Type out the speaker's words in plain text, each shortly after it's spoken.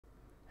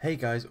Hey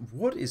guys,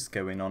 what is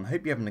going on?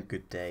 Hope you're having a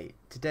good day.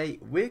 Today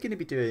we're going to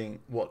be doing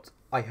what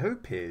I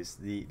hope is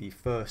the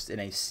first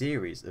in a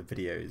series of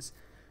videos.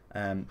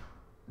 Um,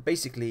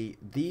 Basically,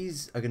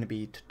 these are going to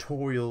be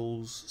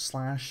tutorials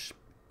slash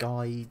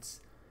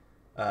guides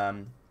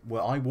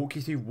where I walk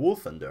you through War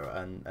Thunder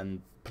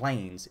and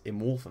planes in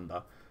War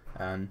Thunder.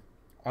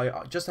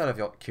 I just out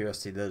of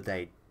curiosity the other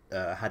day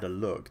had a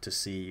look to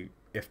see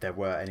if there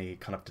were any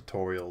kind of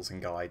tutorials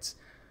and guides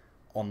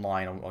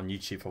online on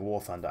YouTube for War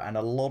Thunder, and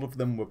a lot of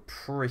them were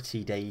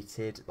pretty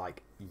dated,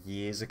 like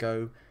years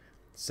ago.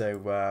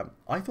 So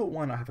I thought,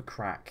 why not have a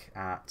crack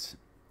at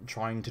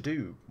trying to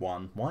do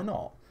one? Why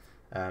not?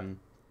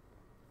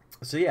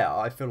 So yeah,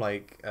 I feel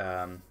like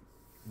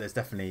there's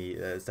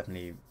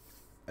definitely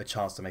a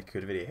chance to make a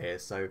good video here.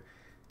 So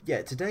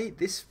yeah, today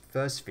this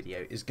first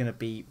video is going to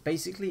be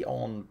basically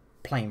on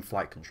plane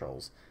flight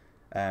controls,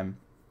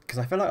 because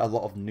I feel like a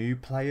lot of new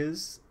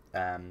players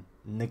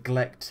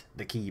neglect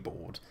the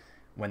keyboard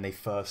when they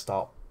first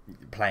start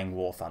playing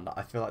War Thunder.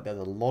 I feel like there's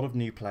a lot of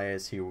new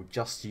players who will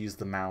just use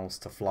the mouse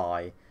to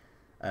fly,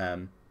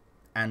 and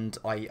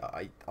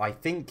I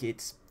think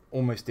it's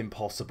almost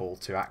impossible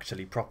to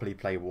actually properly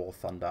play War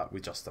Thunder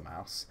with just the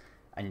mouse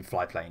and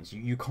fly planes.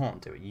 You can't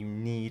do it. You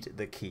need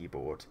the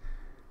keyboard.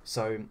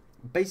 So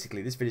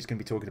basically, this video is going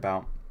to be talking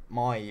about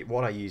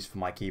what I use for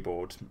my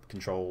keyboard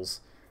controls,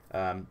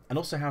 and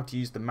also how to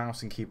use the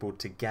mouse and keyboard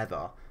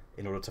together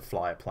in order to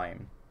fly a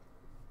plane.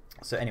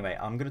 So anyway,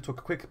 I'm going to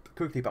talk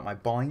quickly about my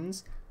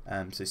binds.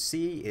 So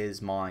C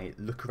is my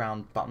look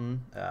around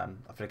button. I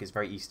feel like it's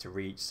very easy to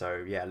reach,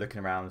 so yeah,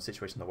 looking around,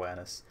 situational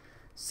awareness.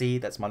 C,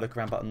 that's my look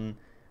around button.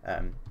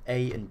 A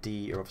and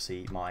D are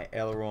obviously my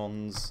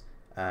ailerons.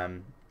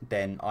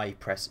 Then I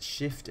press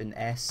Shift and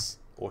S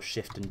or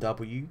Shift and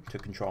W to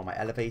control my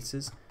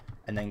elevators,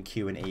 and then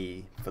Q and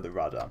E for the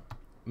rudder.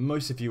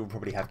 Most of you will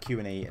probably have Q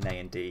and E and A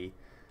and D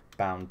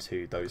bound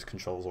to those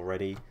controls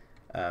already.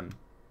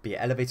 Be it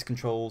elevator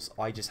controls,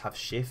 I just have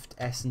Shift,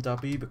 S and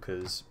W,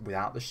 because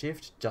without the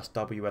Shift, just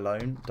W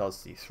alone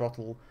does the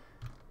throttle,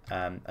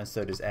 and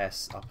so does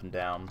S up and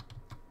down.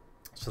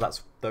 So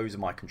those are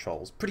my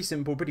controls. Pretty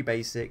simple, pretty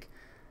basic.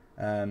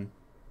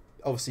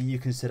 Obviously you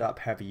can set up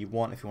however you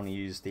want. If you want to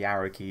use the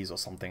arrow keys or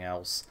something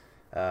else,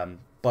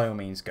 by all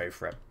means go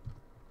for it.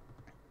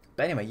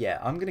 But anyway, yeah,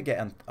 I'm going to get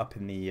up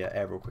in the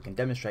air real quick and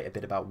demonstrate a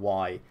bit about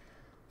why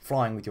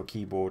flying with your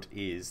keyboard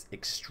is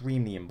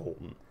extremely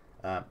important.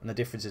 And the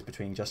differences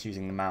between just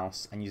using the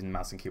mouse and using the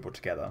mouse and keyboard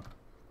together.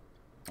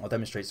 I'll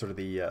demonstrate sort of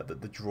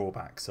the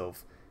drawbacks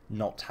of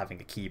not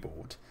having a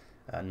keyboard,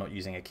 not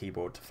using a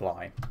keyboard to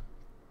fly.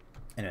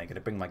 Anyway, I'm going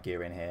to bring my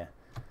gear in here.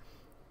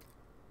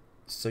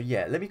 So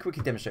yeah, let me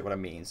quickly demonstrate what I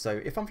mean.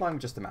 So if I'm flying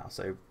with just the mouse,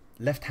 so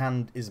left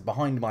hand is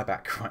behind my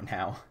back right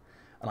now,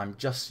 and I'm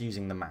just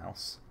using the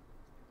mouse.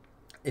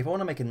 If I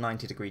want to make a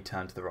 90-degree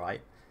turn to the right,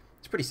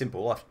 it's pretty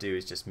simple. All I have to do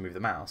is just move the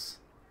mouse,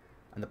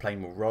 and the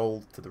plane will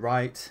roll to the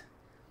right.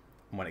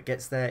 And when it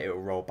gets there, it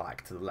will roll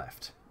back to the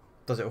left.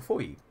 Does it all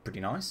for you? Pretty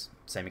nice.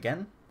 Same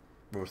again.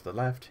 Roll to the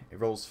left.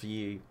 It rolls for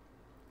you.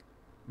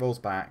 Rolls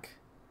back.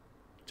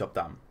 Job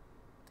done.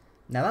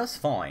 Now that's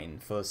fine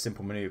for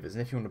simple maneuvers.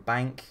 And if you want to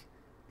bank,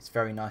 it's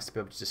very nice to be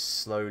able to just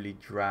slowly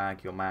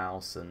drag your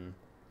mouse, and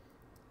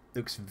it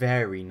looks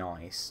very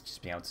nice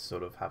just being able to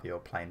sort of have your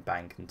plane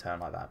bank and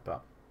turn like that.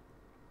 But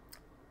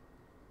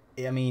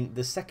I mean,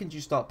 the second you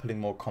start pulling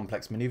more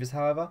complex maneuvers,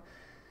 however,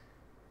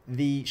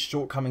 the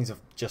shortcomings of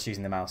just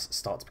using the mouse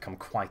start to become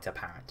quite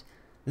apparent.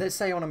 Let's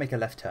say I want to make a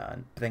left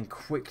turn, but then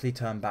quickly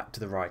turn back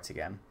to the right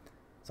again.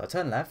 So I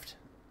turn left,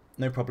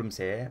 no problems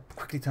here,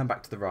 quickly turn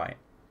back to the right.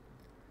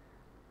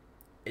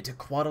 It took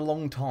quite a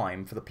long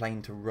time for the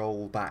plane to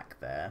roll back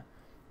there.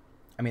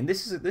 I mean,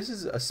 this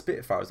is a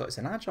Spitfire, it's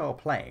an agile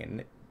plane.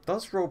 It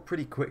does roll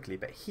pretty quickly,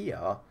 but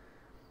here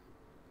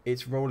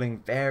it's rolling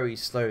very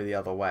slow the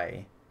other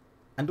way.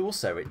 And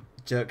also it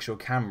jerks your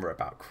camera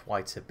about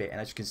quite a bit,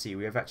 and as you can see,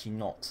 we have actually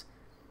not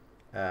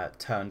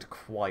turned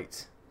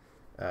quite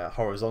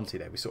horizontally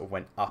there. We sort of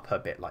went up a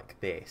bit like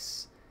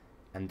this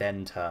and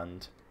then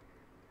turned,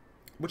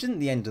 which isn't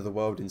the end of the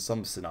world in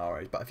some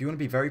scenarios, but if you want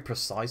to be very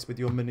precise with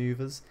your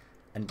maneuvers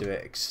and do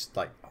it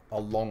like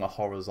along a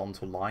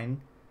horizontal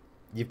line,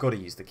 you've got to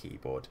use the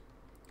keyboard.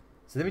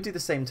 So let me do the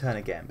same turn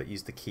again, but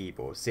use the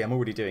keyboard. See, I'm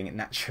already doing it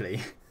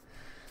naturally.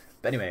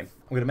 But anyway,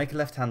 I'm going to make a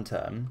left-hand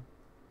turn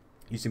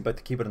using both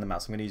the keyboard and the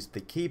mouse. I'm going to use the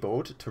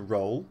keyboard to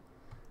roll,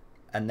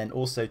 and then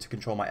also to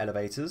control my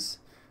elevators,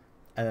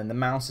 and then the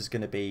mouse is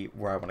going to be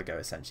where I want to go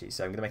essentially.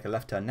 So I'm going to make a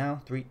left turn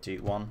now. 3,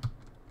 2, 1.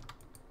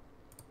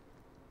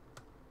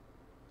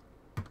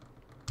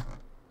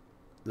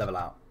 Level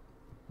out.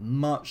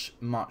 Much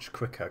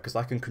quicker, because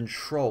I can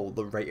control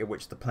the rate at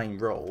which the plane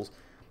rolls,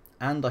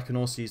 and I can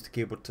also use the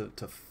keyboard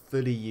to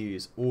fully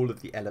use all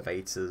of the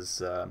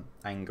elevators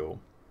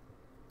angle.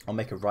 I'll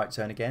make a right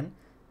turn again.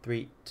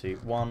 3, 2,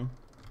 1.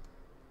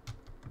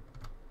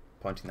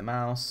 Pointing the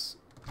mouse.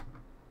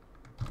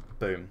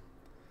 Boom.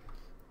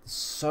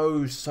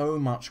 So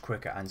much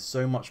quicker and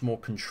so much more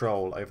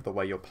control over the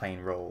way your plane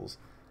rolls.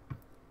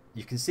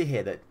 you can see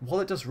here that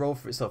while it does roll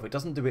for itself, it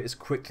doesn't do it as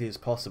quickly as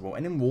possible.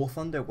 And in War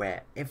Thunder,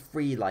 where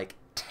every like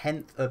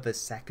 10th of a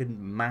second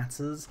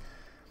matters,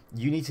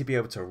 you need to be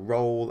able to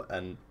roll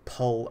and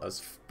pull as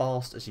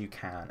fast as you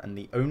can. And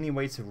the only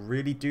way to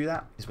really do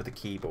that is with a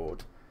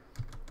keyboard.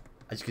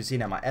 As you can see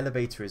now, my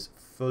elevator is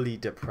fully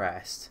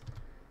depressed.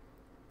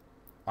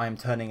 I am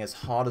turning as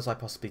hard as I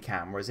possibly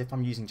can, whereas if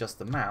I'm using just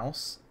the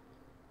mouse,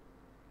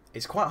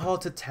 it's quite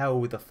hard to tell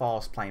with a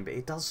fast plane, but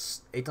it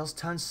does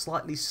turn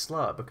slightly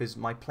slower because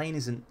my plane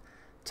isn't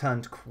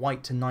turned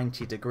quite to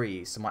 90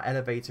 degrees, so my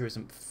elevator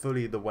isn't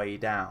fully the way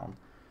down.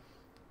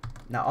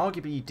 Now,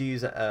 arguably, you do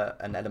use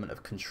an element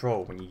of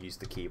control when you use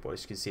the keyboard.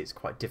 As you can see, it's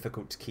quite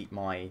difficult to keep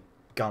my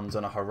guns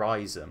on a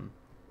horizon,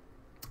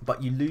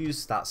 but you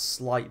lose that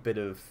slight bit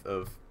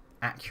of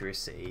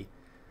accuracy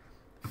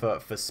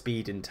for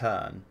speed in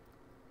turn.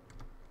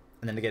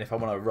 And then again, if I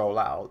want to roll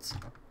out,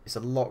 it's a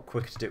lot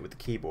quicker to do it with the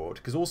keyboard,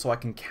 because also I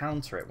can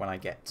counter it when I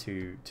get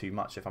too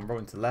much. If I'm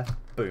rolling to the left,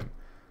 boom,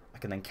 I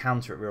can then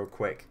counter it real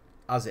quick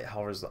as it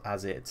hovers,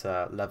 as it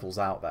levels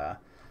out there,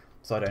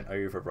 so I don't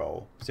over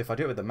roll. So if I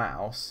do it with the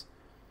mouse,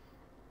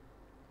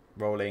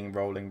 rolling,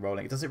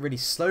 it does it really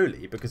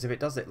slowly, because if it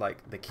does it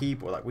like the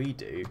keyboard, like we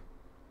do,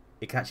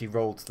 it can actually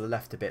roll to the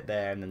left a bit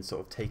there and then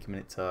sort of take a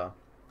minute to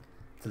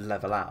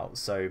level out.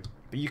 So,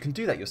 but you can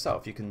do that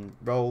yourself. You can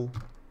roll,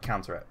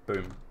 counter it,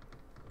 boom.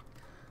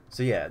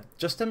 So yeah,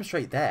 just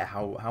demonstrate there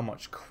how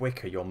much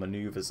quicker your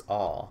maneuvers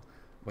are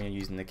when you're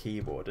using the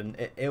keyboard, and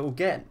it will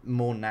get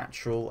more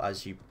natural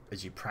as you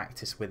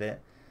practice with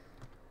it.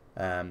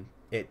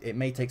 It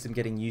may take some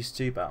getting used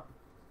to, but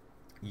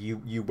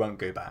you won't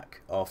go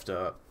back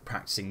after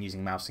practicing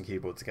using mouse and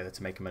keyboard together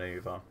to make a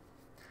maneuver.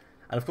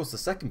 And of course, the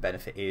second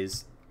benefit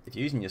is if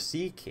you're using your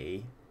C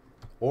key,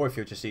 or if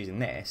you're just using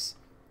this,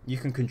 you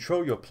can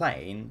control your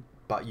plane,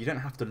 but you don't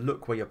have to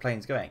look where your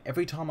plane's going.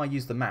 Every time I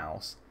use the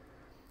mouse,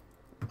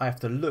 I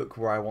have to look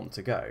where I want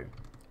to go.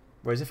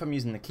 Whereas if I'm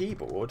using the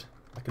keyboard,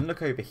 I can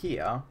look over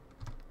here,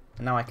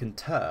 and now I can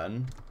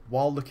turn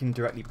while looking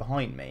directly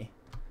behind me.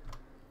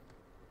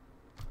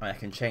 And I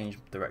can change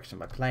the direction of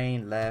my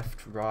plane,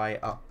 left, right,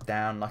 up,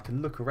 down, and I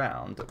can look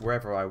around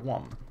wherever I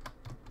want.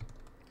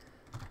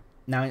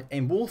 Now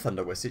in War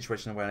Thunder, where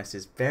situational awareness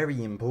is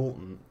very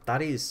important,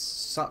 that is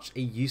such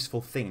a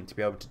useful thing to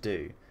be able to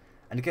do.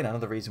 And again,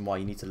 another reason why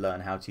you need to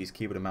learn how to use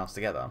keyboard and mouse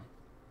together.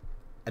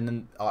 And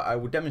then I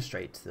will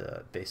demonstrate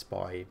this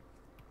by,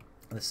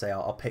 let's say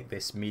I'll pick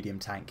this medium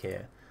tank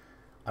here.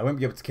 I won't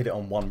be able to kill it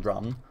on one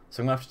run,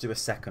 so I'm going to have to do a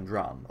second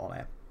run on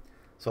it.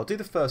 So I'll do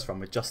the first run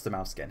with just the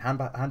mouse again, hand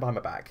behind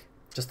my back,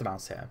 just the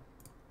mouse here.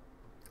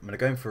 I'm going to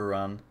go in for a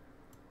run,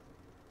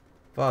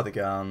 fire the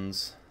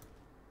guns.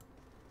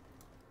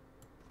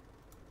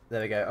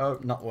 There we go. Oh,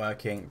 not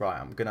working. Right,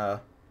 I'm going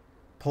to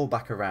pull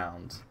back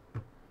around.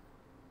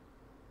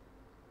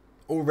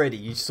 Already,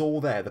 you saw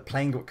there, the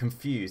plane got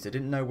confused. It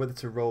didn't know whether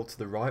to roll to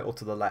the right or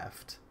to the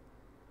left.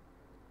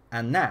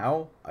 And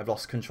now, I've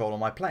lost control of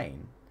my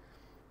plane.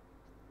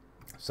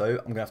 So,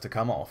 I'm going to have to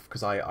come off,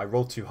 because I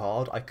rolled too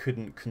hard. I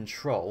couldn't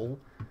control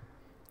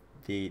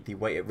the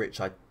rate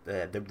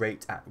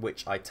at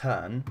which I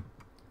turn.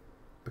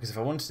 Because if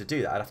I wanted to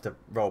do that, I'd have to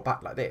roll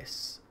back like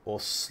this, or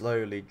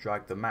slowly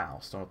drag the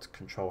mouse in order to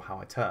control how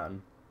I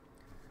turn.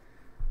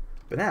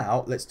 But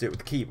now, let's do it with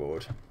the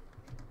keyboard.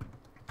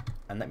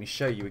 And let me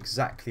show you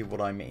exactly what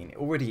I mean.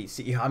 Already,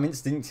 see, I'm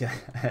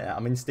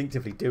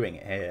instinctively doing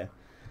it here.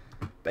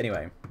 But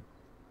anyway,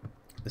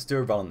 let's do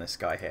a run on this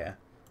guy here.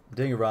 I'm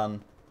doing a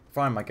run,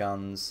 firing my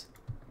guns,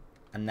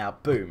 and now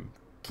boom,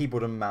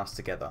 keyboard and mouse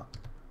together.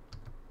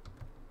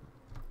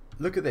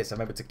 Look at this, I'm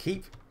able to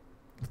keep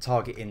the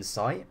target in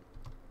sight.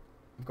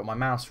 I've got my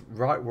mouse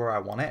right where I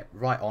want it,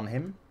 right on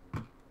him.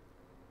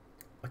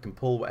 I can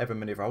pull whatever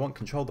maneuver I want,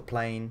 control the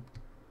plane.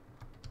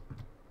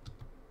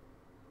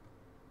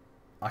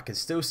 I can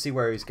still see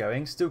where he's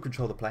going, still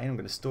control the plane. I'm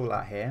going to stall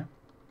out here.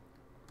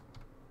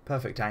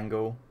 Perfect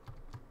angle.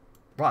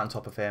 Right on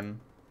top of him.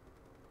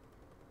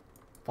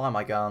 Fire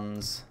my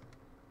guns.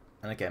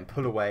 And again,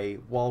 pull away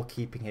while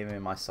keeping him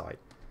in my sight.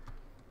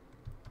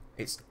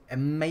 It's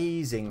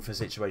amazing for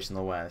situational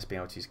awareness being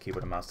able to use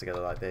keyboard and mouse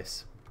together like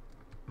this.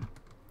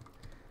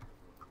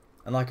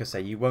 And like I say,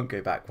 you won't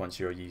go back once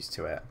you're used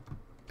to it.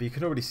 But you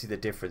can already see the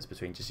difference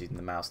between just using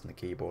the mouse and the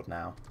keyboard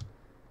now.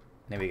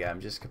 There we go,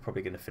 I'm just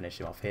probably going to finish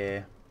him off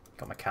here.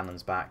 Got my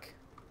cannons back.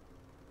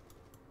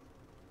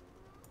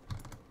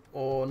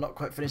 Or not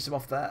quite finished him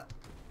off there.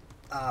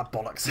 Ah,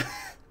 bollocks.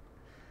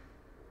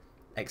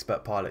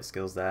 Expert pilot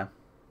skills there.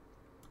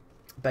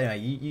 But anyway,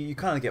 you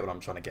kind of get what I'm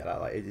trying to get at.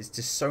 Like, it's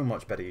just so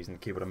much better using the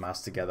keyboard and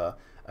mouse together.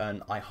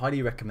 And I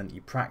highly recommend that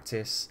you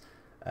practice.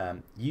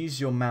 Use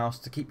your mouse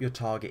to keep your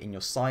target in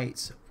your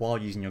sight while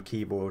using your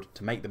keyboard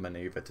to make the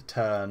maneuver, to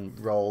turn,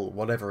 roll,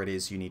 whatever it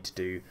is you need to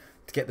do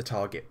to get the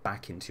target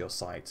back into your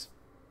sight.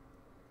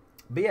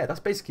 But yeah,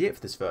 that's basically it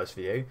for this first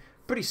video.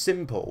 Pretty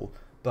simple,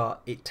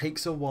 but it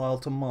takes a while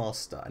to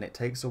master, and it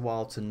takes a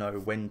while to know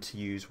when to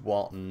use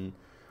what and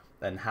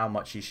how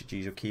much you should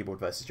use your keyboard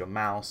versus your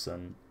mouse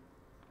and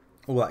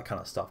all that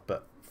kind of stuff.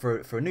 But for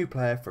a new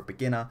player, for a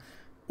beginner,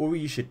 all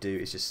you should do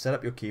is just set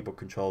up your keyboard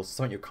controls,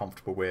 something you're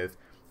comfortable with,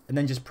 and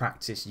then just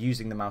practice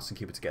using the mouse and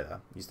keyboard together.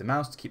 Use the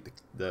mouse to keep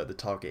the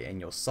target in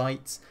your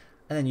sights,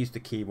 and then use the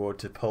keyboard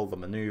to pull the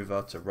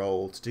maneuver, to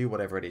roll, to do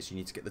whatever it is you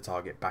need to get the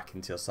target back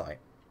into your sight.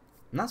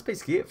 And that's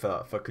basically it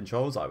for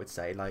controls, I would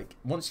say. Like,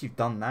 once you've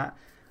done that,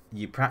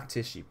 you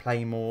practice, you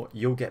play more,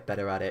 you'll get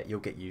better at it,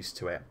 you'll get used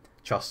to it.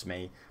 Trust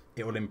me,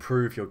 it will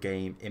improve your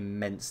game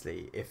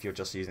immensely if you're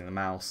just using the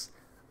mouse.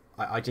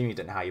 I genuinely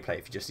don't know how you play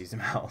if you just use the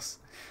mouse.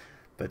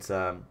 But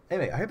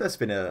anyway, I hope that's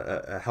been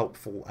a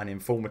helpful and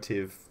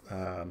informative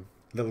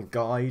little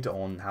guide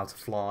on how to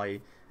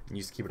fly and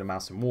use the keyboard and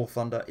mouse in War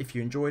Thunder. If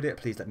you enjoyed it,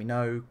 please let me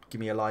know. Give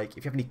me a like.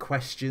 If you have any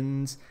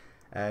questions,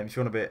 if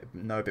you want to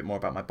know a bit more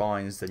about my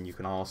binds, then you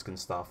can ask and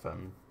stuff.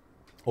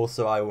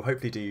 Also, I will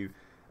hopefully do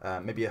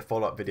maybe a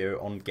follow-up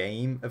video on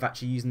game of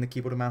actually using the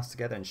keyboard and mouse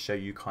together and show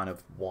you kind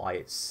of why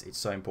it's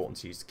so important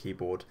to use the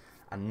keyboard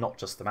and not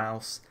just the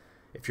mouse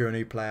if you're a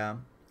new player.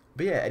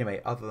 But yeah,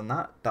 anyway, other than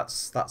that,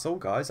 that's all,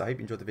 guys. I hope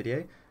you enjoyed the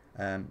video.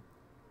 And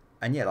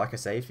yeah, like I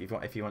say, if you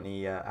want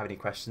any have any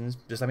questions,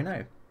 just let me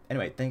know.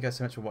 Anyway, thank you guys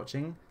so much for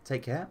watching.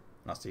 Take care,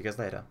 and I'll see you guys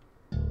later.